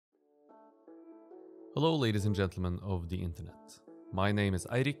Hello ladies and gentlemen of the internet. My name is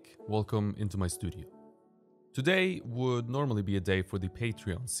Eirik, welcome into my studio. Today would normally be a day for the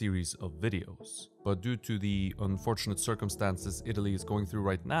Patreon series of videos, but due to the unfortunate circumstances Italy is going through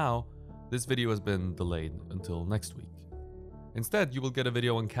right now, this video has been delayed until next week. Instead, you will get a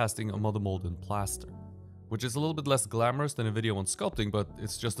video on casting a mother mold in plaster, which is a little bit less glamorous than a video on sculpting, but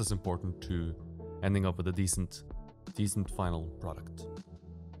it's just as important to ending up with a decent final product.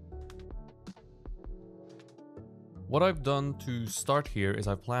 What I've done to start here is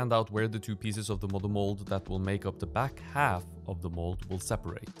I've planned out where the two pieces of the mother mold that will make up the back half of the mold will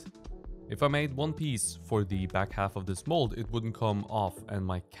separate. If I made one piece for the back half of this mold, it wouldn't come off and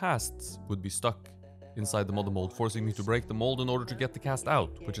my casts would be stuck inside the mother mold, forcing me to break the mold in order to get the cast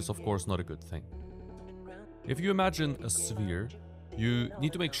out, which is of course not a good thing. If you imagine a sphere, you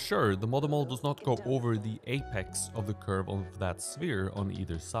need to make sure the mother mold does not go over the apex of the curve of that sphere on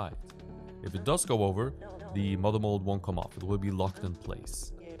either side. If it does go over, the mother mold won't come off, it will be locked in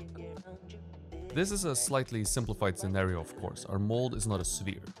place. This is a slightly simplified scenario, of course. Our mold is not a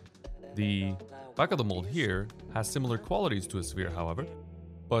sphere. The back of the mold here has similar qualities to a sphere, however,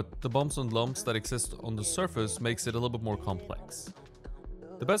 but the bumps and lumps that exist on the surface makes it a little bit more complex.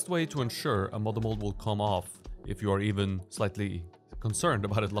 The best way to ensure a mother mold will come off, if you are even slightly concerned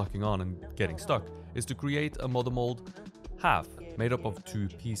about it locking on and getting stuck, is to create a mother mold half made up of two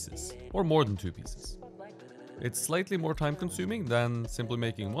pieces, or more than two pieces. It's slightly more time consuming than simply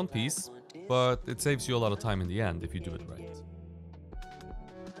making one piece, but it saves you a lot of time in the end if you do it right.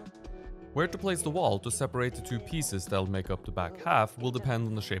 Where to place the wall to separate the two pieces that will make up the back half will depend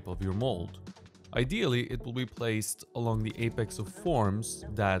on the shape of your mold. Ideally, it will be placed along the apex of forms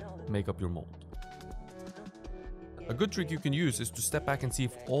that make up your mold. A good trick you can use is to step back and see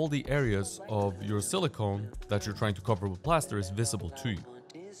if all the areas of your silicone that you're trying to cover with plaster is visible to you.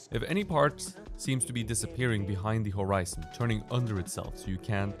 If any part seems to be disappearing behind the horizon, turning under itself so you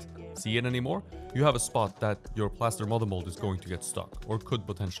can't see it anymore, you have a spot that your plaster mother mold is going to get stuck, or could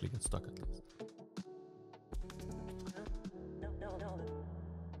potentially get stuck at least.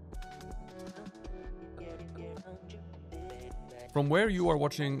 From where you are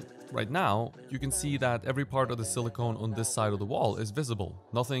watching right now, you can see that every part of the silicone on this side of the wall is visible.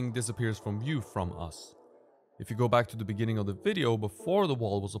 Nothing disappears from view from us. If you go back to the beginning of the video before the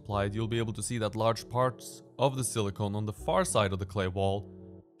wall was applied, you'll be able to see that large parts of the silicone on the far side of the clay wall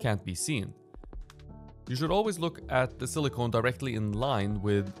can't be seen. You should always look at the silicone directly in line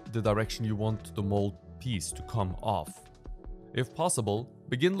with the direction you want the mold piece to come off. If possible,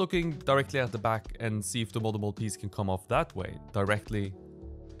 begin looking directly at the back and see if the mother mold piece can come off that way, directly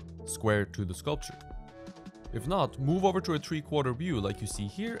square to the sculpture. If not, move over to a 3/4 view like you see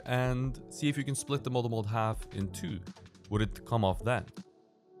here and see if you can split the mother mold half in two. Would it come off then?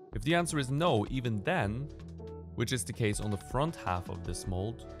 If the answer is no, even then, which is the case on the front half of this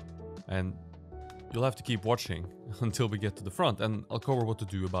mold, and you'll have to keep watching until we get to the front, and I'll cover what to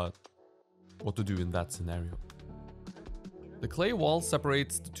do in that scenario. The clay wall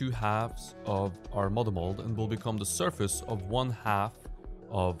separates the two halves of our mother mold and will become the surface of one half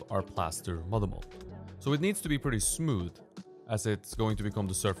of our plaster mother mold. So it needs to be pretty smooth, as it's going to become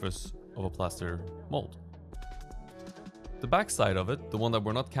the surface of a plaster mold. The back side of it, the one that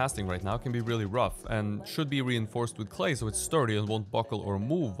we're not casting right now, can be really rough and should be reinforced with clay so it's sturdy and won't buckle or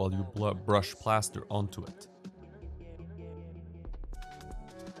move while you brush plaster onto it.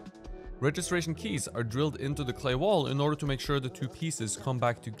 Registration keys are drilled into the clay wall in order to make sure the two pieces come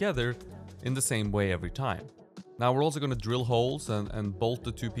back together in the same way every time. Now we're also going to drill holes and bolt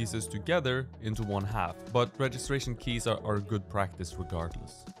the two pieces together into one half, but registration keys are good practice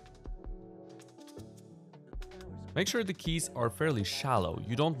regardless. Make sure the keys are fairly shallow.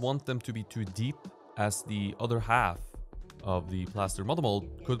 You don't want them to be too deep, as the other half of the plaster mother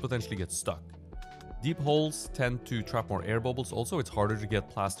mold could potentially get stuck. Deep holes tend to trap more air bubbles, also it's harder to get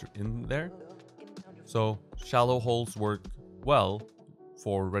plaster in there. So shallow holes work well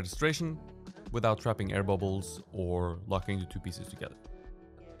for registration without trapping air bubbles or locking the two pieces together.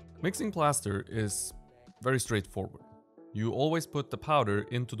 Mixing plaster is very straightforward. You always put the powder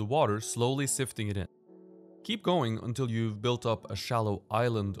into the water, slowly sifting it in. Keep going until you've built up a shallow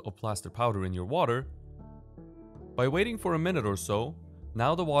island of plaster powder in your water. By waiting for a minute or so,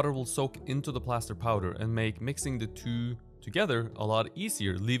 now the water will soak into the plaster powder and make mixing the two together a lot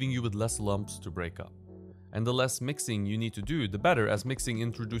easier, leaving you with less lumps to break up. And the less mixing you need to do, the better, as mixing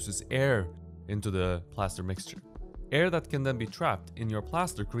introduces air into the plaster mixture. Air that can then be trapped in your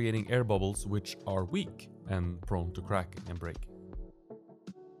plaster, creating air bubbles which are weak and prone to cracking and breaking.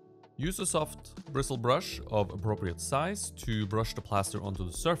 Use a soft bristle brush of appropriate size to brush the plaster onto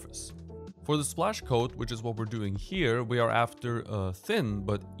the surface. For the splash coat, which is what we're doing here, we are after a thin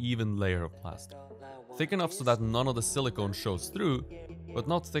but even layer of plaster. Thick enough so that none of the silicone shows through, but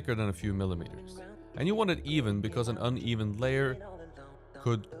not thicker than a few millimeters. And you want it even because an uneven layer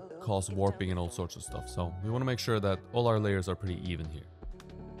could cause warping and all sorts of stuff, so we want to make sure that all our layers are pretty even here.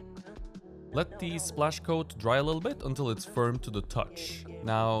 Let the splash coat dry a little bit until it's firm to the touch.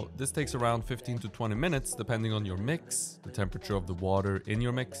 Now, this takes around 15 to 20 minutes depending on your mix, the temperature of the water in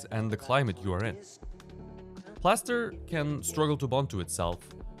your mix, and the climate you are in. Plaster can struggle to bond to itself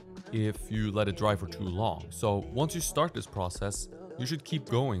if you let it dry for too long, so once you start this process, you should keep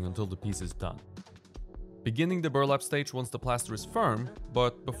going until the piece is done. Beginning the burlap stage once the plaster is firm,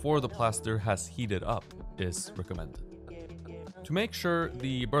 but before the plaster has heated up, is recommended. To make sure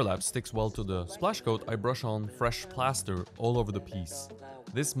the burlap sticks well to the splash coat, I brush on fresh plaster all over the piece.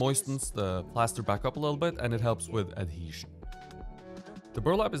 This moistens the plaster back up a little bit and it helps with adhesion. The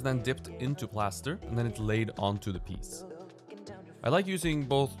burlap is then dipped into plaster and then it's laid onto the piece. I like using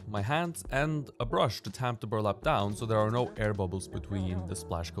both my hands and a brush to tamp the burlap down so there are no air bubbles between the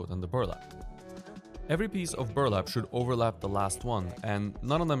splash coat and the burlap. Every piece of burlap should overlap the last one, and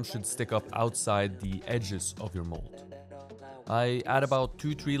none of them should stick up outside the edges of your mold. I add about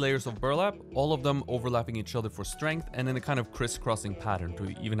 2-3 layers of burlap, all of them overlapping each other for strength and in a kind of crisscrossing pattern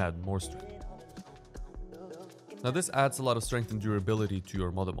to even add more strength. Now this adds a lot of strength and durability to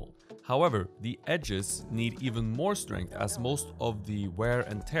your mother mold. However, the edges need even more strength as most of the wear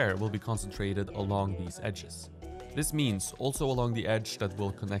and tear will be concentrated along these edges. This means also along the edge that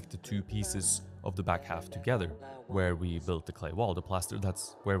will connect the two pieces of the back half together, where we built the clay wall, the plaster,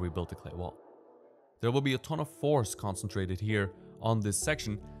 that's where we built the clay wall. There will be a ton of force concentrated here on this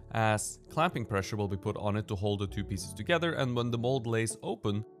section as clamping pressure will be put on it to hold the two pieces together, and when the mold lays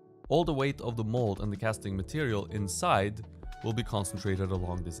open, all the weight of the mold and the casting material inside will be concentrated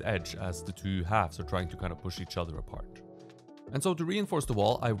along this edge as the two halves are trying to kind of push each other apart. And so to reinforce the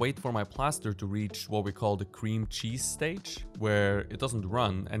wall, I wait for my plaster to reach what we call the cream cheese stage, where it doesn't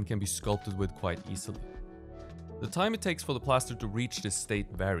run and can be sculpted with quite easily. The time it takes for the plaster to reach this state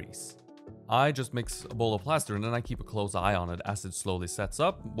varies. I just mix a bowl of plaster and then I keep a close eye on it as it slowly sets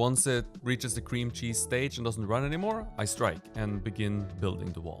up. Once it reaches the cream cheese stage and doesn't run anymore, I strike and begin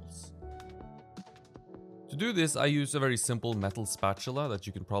building the walls. To do this, I use a very simple metal spatula that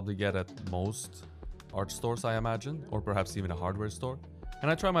you can probably get at most art stores, I imagine, or perhaps even a hardware store. And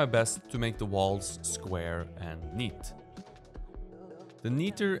I try my best to make the walls square and neat. The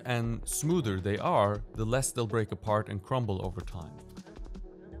neater and smoother they are, the less they'll break apart and crumble over time.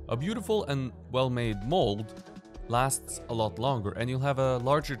 A beautiful and well-made mold lasts a lot longer, and you'll have a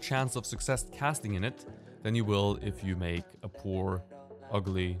larger chance of success casting in it than you will if you make a poor,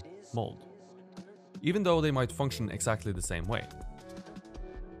 ugly mold, even though they might function exactly the same way.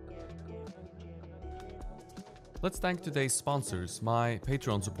 Let's thank today's sponsors, my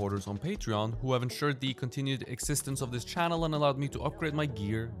Patreon supporters on Patreon, who have ensured the continued existence of this channel and allowed me to upgrade my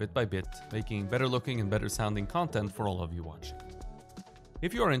gear bit by bit, making better looking and better sounding content for all of you watching.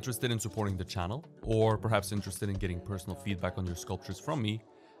 If you are interested in supporting the channel, or perhaps interested in getting personal feedback on your sculptures from me,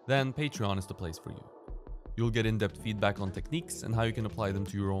 then Patreon is the place for you. You'll get in-depth feedback on techniques and how you can apply them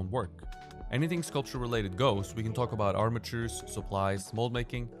to your own work. Anything sculpture related goes. We can talk about armatures, supplies, mold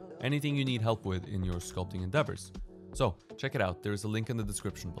making, anything you need help with in your sculpting endeavors. So check it out, there is a link in the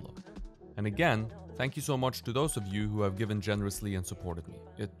description below. And again, thank you so much to those of you who have given generously and supported me.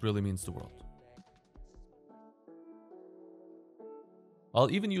 It really means the world. I'll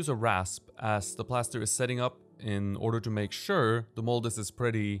even use a rasp as the plaster is setting up in order to make sure the mold is as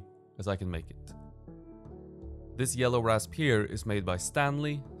pretty as I can make it. This yellow rasp here is made by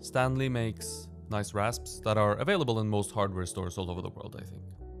Stanley. Stanley makes nice rasps that are available in most hardware stores all over the world, I think.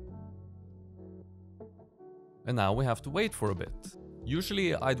 And now we have to wait for a bit.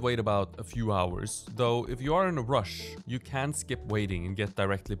 Usually I'd wait about a few hours, though if you are in a rush, you can skip waiting and get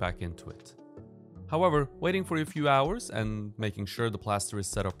directly back into it. However, waiting for a few hours and making sure the plaster is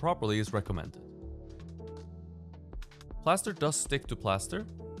set up properly is recommended. Plaster does stick to plaster,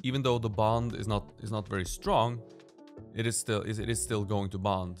 even though the bond is not very strong. It is still going to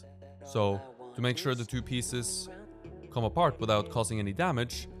bond. So to make sure the two pieces come apart without causing any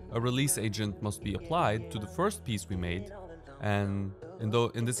damage, a release agent must be applied to the first piece we made. And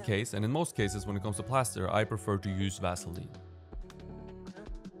in this case, and in most cases when it comes to plaster, I prefer to use Vaseline.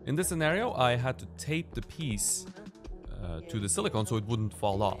 In this scenario, I had to tape the piece to the silicone so it wouldn't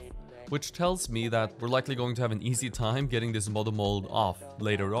fall off, which tells me that we're likely going to have an easy time getting this mother mold off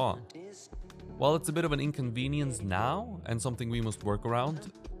later on. While it's a bit of an inconvenience now and something we must work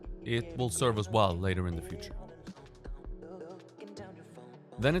around, it will serve us well later in the future.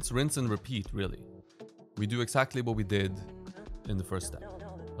 Then it's rinse and repeat, really. We do exactly what we did in the first step.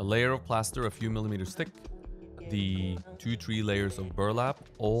 A layer of plaster a few millimeters thick, the 2-3 layers of burlap,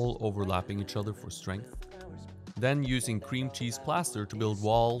 all overlapping each other for strength. Then using cream cheese plaster to build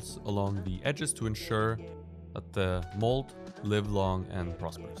walls along the edges to ensure that the mold live long and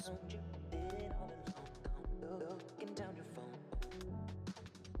prospers.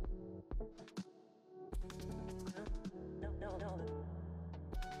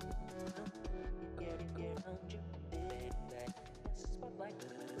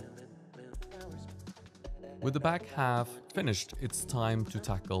 With the back half finished, it's time to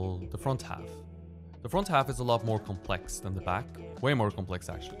tackle the front half. The front half is a lot more complex than the back, way more complex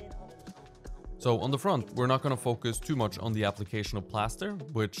actually. So on the front, we're not going to focus too much on the application of plaster,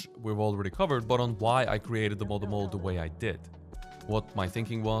 which we've already covered, but on why I created the model mold the way I did, what my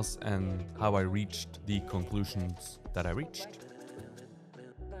thinking was, and how I reached the conclusions that I reached.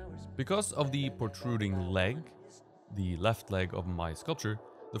 Because of the protruding leg, the left leg of my sculpture,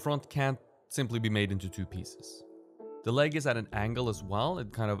 the front can't simply be made into two pieces. The leg is at an angle as well,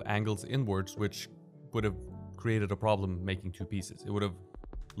 it kind of angles inwards, which would have created a problem making two pieces. It would have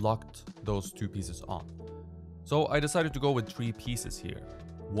locked those two pieces on. So I decided to go with 3 pieces here.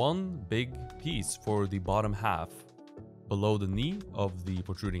 One big piece for the bottom half, below the knee of the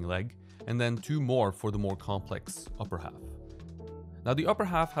protruding leg, and then 2 more for the more complex upper half. Now the upper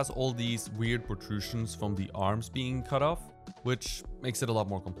half has all these weird protrusions from the arms being cut off, which makes it a lot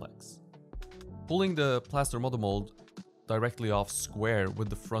more complex. Pulling the plaster model mold directly off square with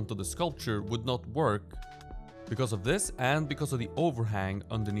the front of the sculpture would not work because of this and because of the overhang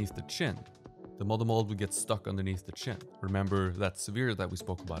underneath the chin. The model mold would get stuck underneath the chin. Remember that severe that we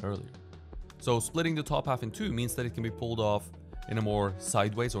spoke about earlier. So splitting the top half in 2 means that it can be pulled off in a more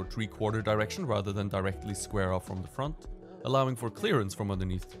sideways or 3/4 direction rather than directly square off from the front, allowing for clearance from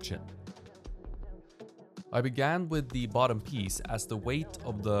underneath the chin. I began with the bottom piece as the weight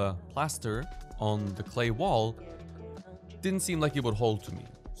of the plaster on the clay wall didn't seem like it would hold to me.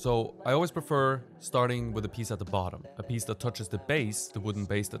 So I always prefer starting with a piece at the bottom, a piece that touches the base, the wooden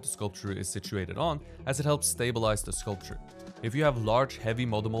base that the sculpture is situated on, as it helps stabilize the sculpture. If you have large, heavy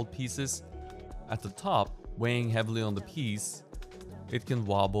model mold pieces at the top, weighing heavily on the piece, it can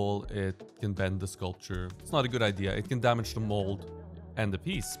wobble, it can bend the sculpture. It's not a good idea. It can damage the mold and the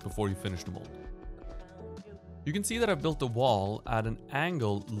piece before you finish the mold. You can see that I've built the wall at an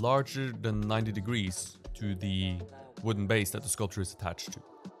angle larger than 90 degrees to the wooden base that the sculpture is attached to.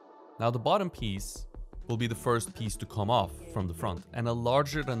 Now the bottom piece will be the first piece to come off from the front, and a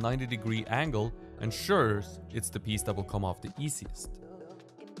larger than 90 degree angle ensures it's the piece that will come off the easiest.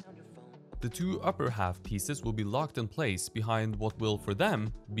 The 2 upper half pieces will be locked in place behind what will for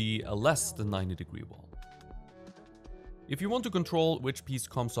them be a less than 90 degree wall. If you want to control which piece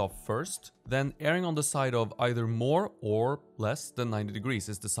comes off first, then erring on the side of either more or less than 90 degrees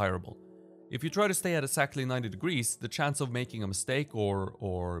is desirable. If you try to stay at exactly 90 degrees, the chance of making a mistake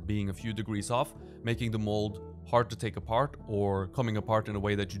or being a few degrees off, making the mold hard to take apart or coming apart in a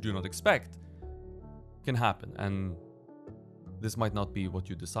way that you do not expect, can happen, and this might not be what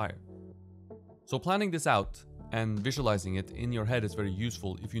you desire. So planning this out and visualizing it in your head is very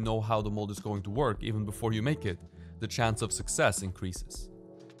useful. If you know how the mold is going to work even before you make it, the chance of success increases.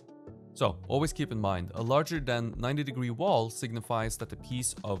 So always keep in mind, a larger than 90 degree wall signifies that the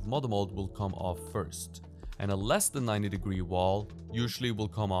piece of model mold will come off first, and a less than 90 degree wall usually will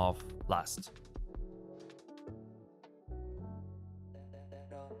come off last.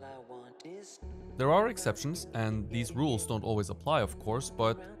 There are exceptions, and these rules don't always apply of course,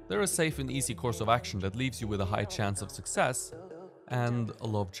 but they're a safe and easy course of action that leaves you with a high chance of success and a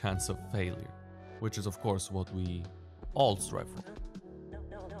low chance of failure, which is of course what we all strive for.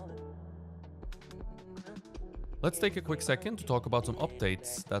 Let's take a quick second to talk about some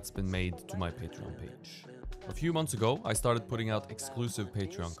updates that's been made to my Patreon page. A few months ago, I started putting out exclusive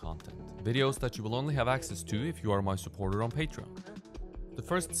Patreon content, videos that you will only have access to if you are my supporter on Patreon. The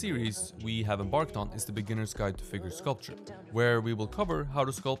first series we have embarked on is the Beginner's Guide to Figure Sculpture, where we will cover how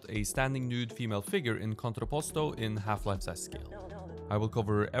to sculpt a standing nude female figure in contrapposto in half-life size scale. I will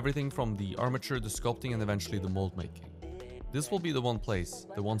cover everything from the armature, the sculpting, and eventually the mold making. This will be the one place,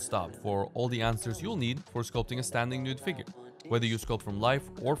 the one stop, for all the answers you'll need for sculpting a standing nude figure. Whether you sculpt from life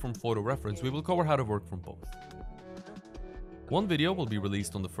or from photo reference, we will cover how to work from both. One video will be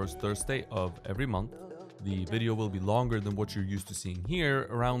released on the first Thursday of every month. The video will be longer than what you're used to seeing here,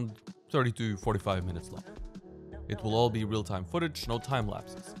 around 30 to 45 minutes long. It will all be real-time footage, no time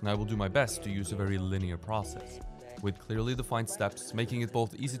lapses, and I will do my best to use a very linear process, with clearly defined steps, making it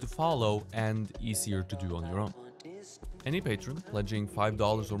both easy to follow and easier to do on your own. Any patron pledging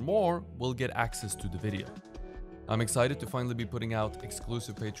 $5 or more will get access to the video. I'm excited to finally be putting out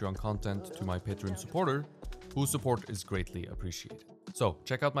exclusive Patreon content to my Patreon supporter, whose support is greatly appreciated. So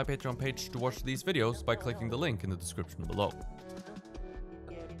check out my Patreon page to watch these videos by clicking the link in the description below.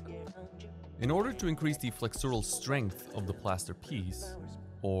 In order to increase the flexural strength of the plaster piece,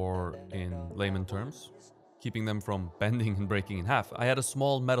 or in layman terms, keeping them from bending and breaking in half, I had a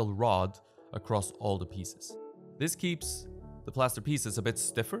small metal rod across all the pieces. This keeps the plaster pieces a bit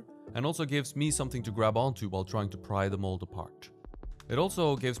stiffer and also gives me something to grab onto while trying to pry the mold apart. It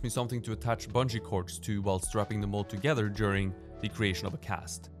also gives me something to attach bungee cords to while strapping the mold together during the creation of a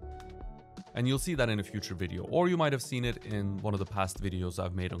cast. And you'll see that in a future video, or you might have seen it in one of the past videos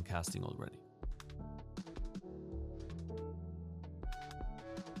I've made on casting already.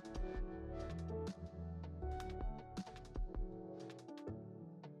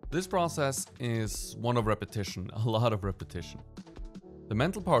 This process is one of repetition, a lot of repetition. The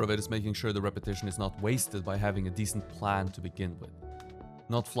mental part of it is making sure the repetition is not wasted by having a decent plan to begin with,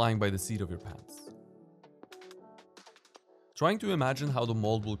 not flying by the seat of your pants. Trying to imagine how the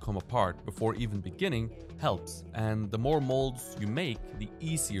mold will come apart before even beginning helps, and the more molds you make, the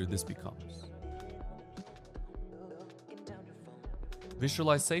easier this becomes.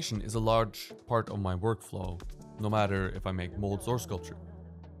 Visualization is a large part of my workflow, no matter if I make molds or sculpture.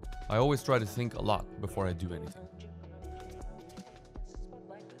 I always try to think a lot before I do anything.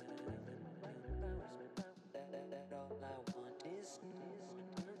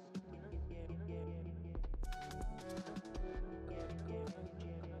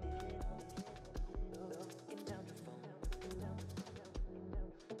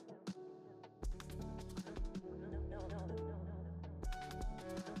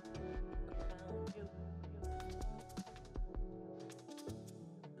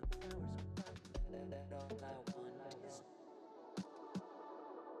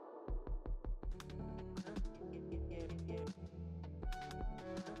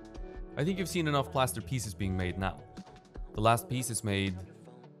 I think you've seen enough plaster pieces being made now. The last piece is made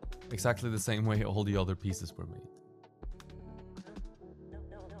exactly the same way all the other pieces were made.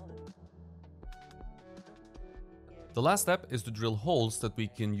 The last step is to drill holes that we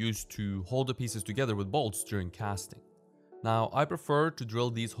can use to hold the pieces together with bolts during casting. Now, I prefer to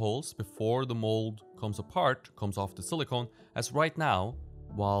drill these holes before the mold comes off the silicone, as right now,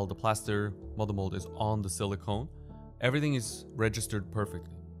 while the plaster mother mold is on the silicone, everything is registered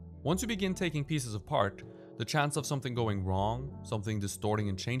perfectly. Once you begin taking pieces apart, the chance of something going wrong, something distorting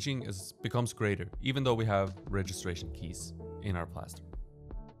and changing becomes greater, even though we have registration keys in our plaster.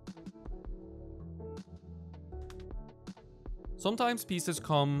 Sometimes pieces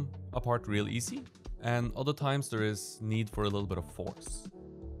come apart real easy, and other times there is need for a little bit of force.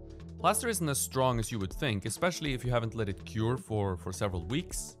 Plaster isn't as strong as you would think, especially if you haven't let it cure for several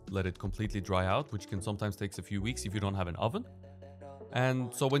weeks, let it completely dry out, which can sometimes take a few weeks if you don't have an oven.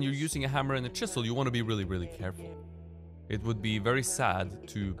 And so when you're using a hammer and a chisel, you want to be really, really careful. It would be very sad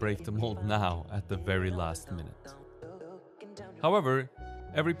to break the mold now at the very last minute. However,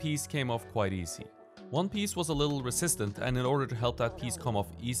 every piece came off quite easy. One piece was a little resistant, and in order to help that piece come off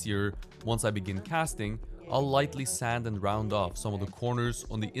easier once I begin casting, I'll lightly sand and round off some of the corners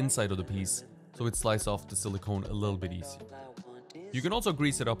on the inside of the piece so it slides off the silicone a little bit easier. You can also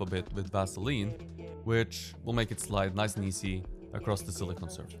grease it up a bit with Vaseline, which will make it slide nice and easy across the silicone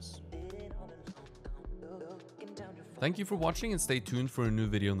surface. Thank you for watching, and stay tuned for a new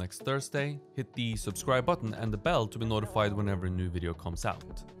video next Thursday. Hit the subscribe button and the bell to be notified whenever a new video comes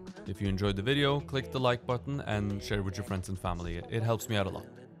out. If you enjoyed the video, click the like button and share with your friends and family. It helps me out a lot.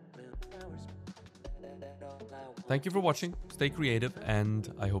 Thank you for watching, stay creative,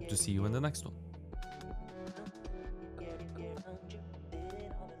 and I hope to see you in the next one.